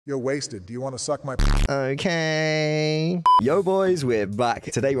Yo, Wasted, do you want to suck my... Okay. Yo, boys, we're back.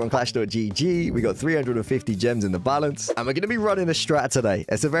 Today, we're on clashgg. We got 350 gems in the balance, and we're going to be running a strat today.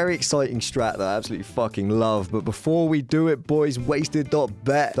 It's a very exciting strat that I absolutely fucking love. But before we do it, boys,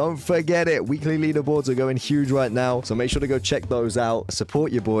 wasted.bet. Don't forget it. Weekly leaderboards are going huge right now, so make sure to go check those out.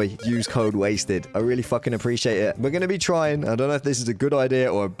 Support your boy. Use code WASTED. I really fucking appreciate it. We're going to be trying. I don't know if this is a good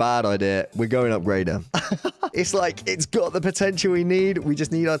idea or a bad idea. We're going upgrader. It's like, it's got the potential we need. We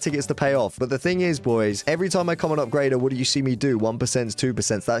just need our tickets to pay off. But the thing is, boys, every time I come on upgrader, what do you see me do? 1%,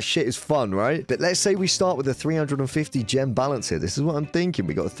 2%. That shit is fun, right? But let's say we start with a 350 gem balance here. This is what I'm thinking.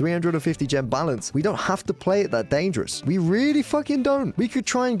 We got a 350 gem balance. We don't have to play it that dangerous. We really fucking don't. We could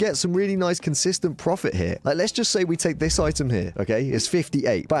try and get some really nice consistent profit here. Like, let's just say we take this item here, okay? It's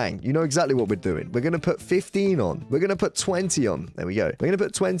 58. Bang. You know exactly what we're doing. We're going to put 15 on. We're going to put 20 on. There we go. We're going to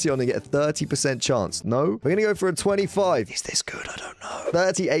put 20 on and get a 30% chance. No? We're going to go for a 25. Is this good? I don't know.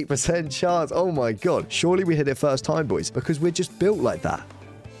 38% chance. Oh my god. Surely we hit it first time, boys, because we're just built like that.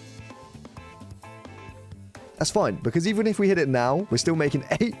 That's fine, because even if we hit it now, we're still making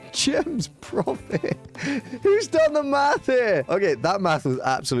 8 gems profit. Who's done the math here? Okay, that math was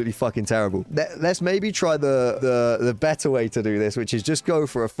absolutely fucking terrible. Let's maybe try the better way to do this, which is just go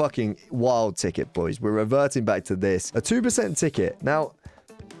for a fucking wild ticket, boys. We're reverting back to this. A 2% ticket. Now,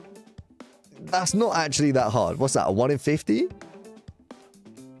 that's not actually that hard. What's that, a 1 in 50?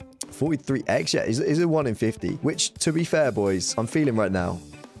 43x? Yeah, is it 1 in 50? Which, to be fair, boys, I'm feeling right now.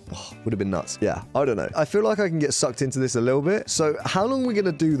 Oh, would have been nuts. Yeah, I don't know. I feel like I can get sucked into this a little bit. So how long we're going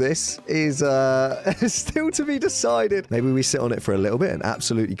to do this is still to be decided. Maybe we sit on it for a little bit and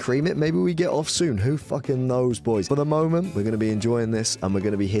absolutely cream it. Maybe we get off soon. Who fucking knows, boys? For the moment, we're going to be enjoying this and we're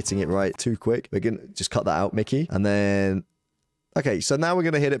going to be hitting it right too quick. We're going to just cut that out, Mickey. And then... Okay, so now we're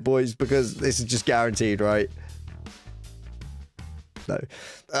going to hit it, boys, because this is just guaranteed, right? No.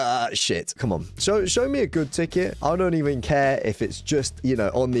 Shit. Come on. Show me a good ticket. I don't even care if it's just, you know,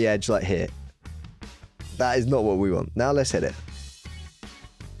 on the edge like here. That is not what we want. Now let's hit it.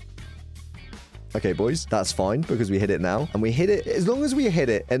 Okay, boys, that's fine because we hit it now. And we hit it, as long as we hit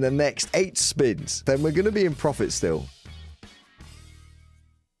it in the next 8 spins, then we're going to be in profit still.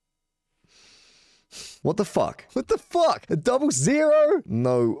 What the fuck? What the fuck? A double zero?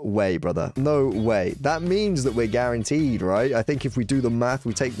 No way, brother. No way. That means that we're guaranteed, right? I think if we do the math,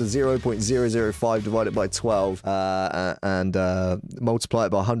 we take the 0.005, divide it by 12, and multiply it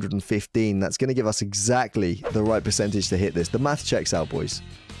by 115. That's going to give us exactly the right percentage to hit this. The math checks out, boys.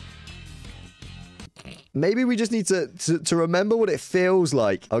 Maybe we just need to remember what it feels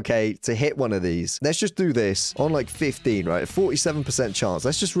like, okay, to hit one of these. Let's just do this on like 15, right? 47% chance.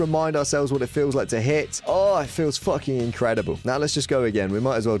 Let's just remind ourselves what it feels like to hit. Oh, it feels fucking incredible. Now let's just go again. We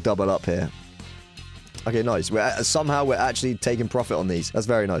might as well double up here. Okay, nice. Somehow we're actually taking profit on these. That's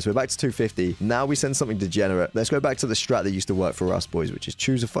very nice. We're back to 250. Now we send something degenerate. Let's go back to the strat that used to work for us, boys, which is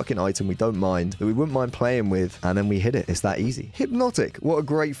choose a fucking item we don't mind, that we wouldn't mind playing with, and then we hit it. It's that easy. Hypnotic. What a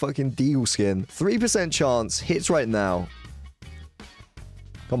great fucking deal skin. 3% chance. Hits right now.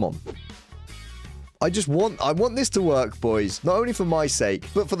 Come on. I want this to work, boys. Not only for my sake,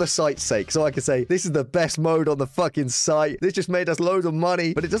 but for the site's sake. So I can say, this is the best mode on the fucking site. This just made us loads of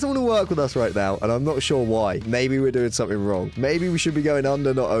money, but it doesn't want to work with us right now. And I'm not sure why. Maybe we're doing something wrong. Maybe we should be going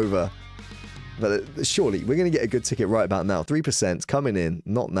under, not over. But surely, we're going to get a good ticket right about now. 3% coming in.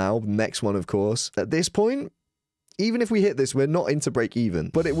 Not now. Next one, of course. At this point, even if we hit this, we're not into break even.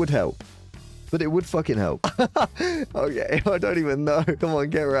 But it would help. But it would fucking help. Okay, I don't even know. Come on,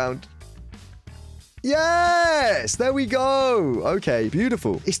 get around. Yes! There we go! Okay,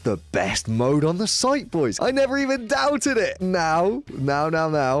 beautiful. It's the best mode on the site, boys. I never even doubted it. Now,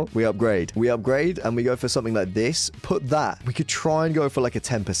 we upgrade. We upgrade and we go for something like this. Put that. We could try and go for like a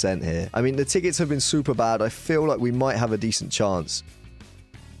 10% here. I mean, the tickets have been super bad. I feel like we might have a decent chance.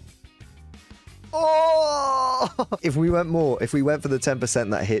 Oh! If we went more, if we went for the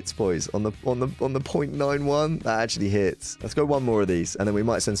 10% that hits, boys, on the 0.91, that actually hits. Let's go one more of these, and then we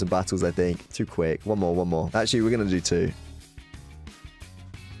might send some battles, I think. Too quick. One more. Actually, we're going to do 2.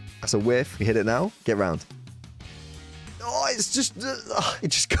 That's a whiff. We hit it now. Get round. Oh, it's just... it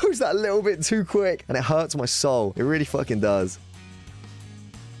just goes that little bit too quick, and it hurts my soul. It really fucking does.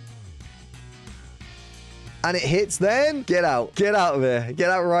 And it hits then? Get out. Get out of here. Get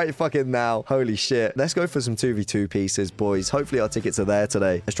out right fucking now. Holy shit. Let's go for some 2v2 pieces, boys. Hopefully our tickets are there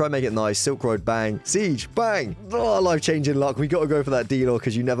today. Let's try and make it nice. Silk Road, bang. Siege, bang. Oh, life-changing luck. We got to go for that dealer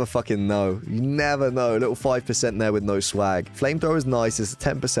because you never fucking know. You never know. A little 5% there with no swag. Flamethrower is nice. It's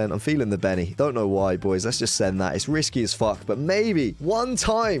 10%. I'm feeling the Benny. Don't know why, boys. Let's just send that. It's risky as fuck, but maybe one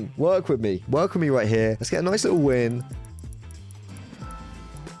time. Work with me. Work with me right here. Let's get a nice little win.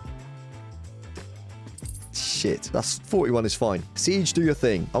 shit. That's 41 is fine. Siege, do your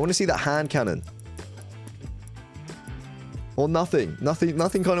thing. I want to see that hand cannon. Or nothing.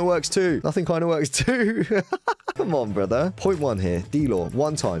 Nothing kind of works too. Nothing kind of works too. Come on, brother. 0.1 here. D-Law.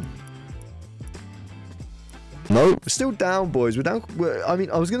 One time. No, we're still down, boys. We're down. I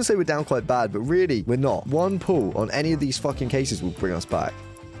mean, I was going to say we're down quite bad, but really, we're not. One pull on any of these fucking cases will bring us back.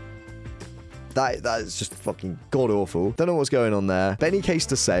 That is just fucking god-awful. Don't know what's going on there. Benny case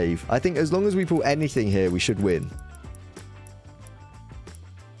to save. I think as long as we pull anything here, we should win.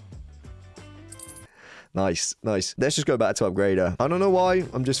 Nice, nice. Let's just go back to Upgrader. I don't know why.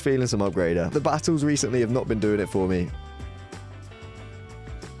 I'm just feeling some Upgrader. The battles recently have not been doing it for me.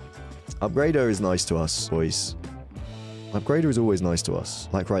 Upgrader is nice to us, boys. Upgrader is always nice to us.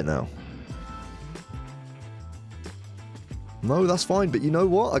 Like right now. No, that's fine. But you know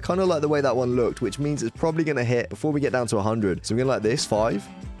what? I kind of like the way that one looked, which means it's probably going to hit before we get down to 100. So we're going to like this. 5.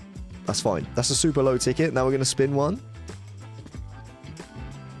 That's fine. That's a super low ticket. Now we're going to spin one.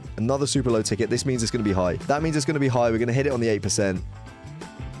 Another super low ticket. This means it's going to be high. That means it's going to be high. We're going to hit it on the 8%.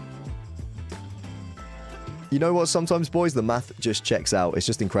 You know what? Sometimes, boys, the math just checks out. It's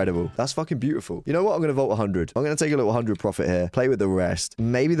just incredible. That's fucking beautiful. You know what? I'm going to vote 100. I'm going to take a little 100 profit here. Play with the rest.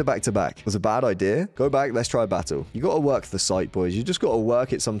 Maybe the back-to-back was a bad idea. Go back. Let's try a battle. You got to work the site, boys. You just got to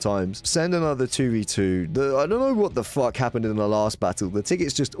work it sometimes. Send another 2v2. I don't know what the fuck happened in the last battle. The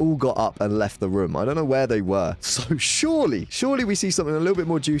tickets just all got up and left the room. I don't know where they were. So surely we see something a little bit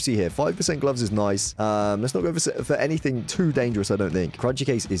more juicy here. 5% gloves is nice. Let's not go for anything too dangerous, I don't think. Crunchy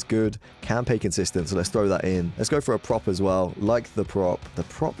case is good. Can pay consistent, so let's throw that in. Let's go for a prop as well. Like the prop. The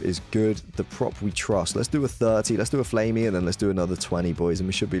prop is good. The prop we trust. Let's do a 30. Let's do a flamey, and then let's do another 20, boys, and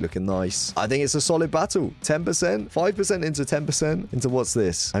we should be looking nice. I think it's a solid battle. 10%. 5% into 10% into what's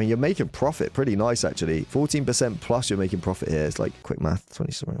this? I mean, you're making profit pretty nice, actually. 14% plus you're making profit here. It's like quick math.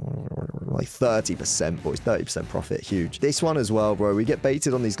 20, like 30%, boys. 30% profit. Huge. This one as well, bro. We get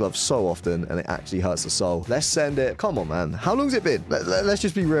baited on these gloves so often, and it actually hurts the soul. Let's send it. Come on, man. How long's it been? Let's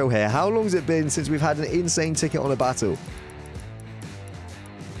just be real here. How long's it been since we've had an insane ticket on a battle?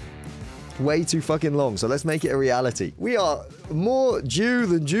 Way too fucking long, so let's make it a reality. We are more due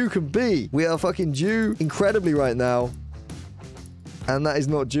than due can be. We are fucking due incredibly right now. And that is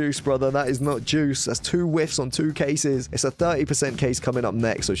not juice, brother. That is not juice. That's 2 whiffs on 2 cases. It's a 30% case coming up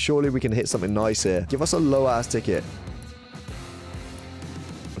next, so surely we can hit something nice here. Give us a low-ass ticket.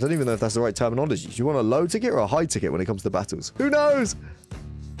 I don't even know if that's the right terminology. Do you want a low ticket or a high ticket when it comes to battles? Who knows?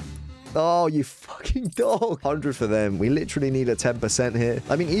 Oh, you fucking dog. 100 for them. We literally need a 10% here.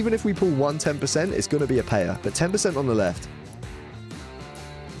 I mean, even if we pull 10%, it's going to be a payer. But 10% on the left.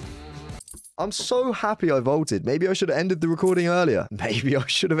 I'm so happy I voted. Maybe I should have ended the recording earlier. Maybe I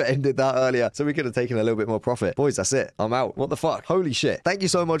should have ended that earlier so we could have taken a little bit more profit. Boys, that's it. I'm out. What the fuck? Holy shit. Thank you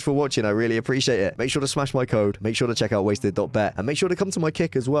so much for watching. I really appreciate it. Make sure to smash my code. Make sure to check out wasted.bet. And make sure to come to my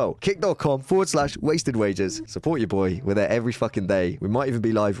kick as well. kick.com/wastedwagers. Support your boy. We're there every fucking day. We might even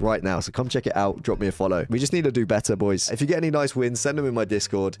be live right now. So come check it out. Drop me a follow. We just need to do better, boys. If you get any nice wins, send them in my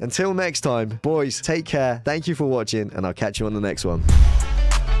Discord. Until next time, boys, take care. Thank you for watching, and I'll catch you on the next one.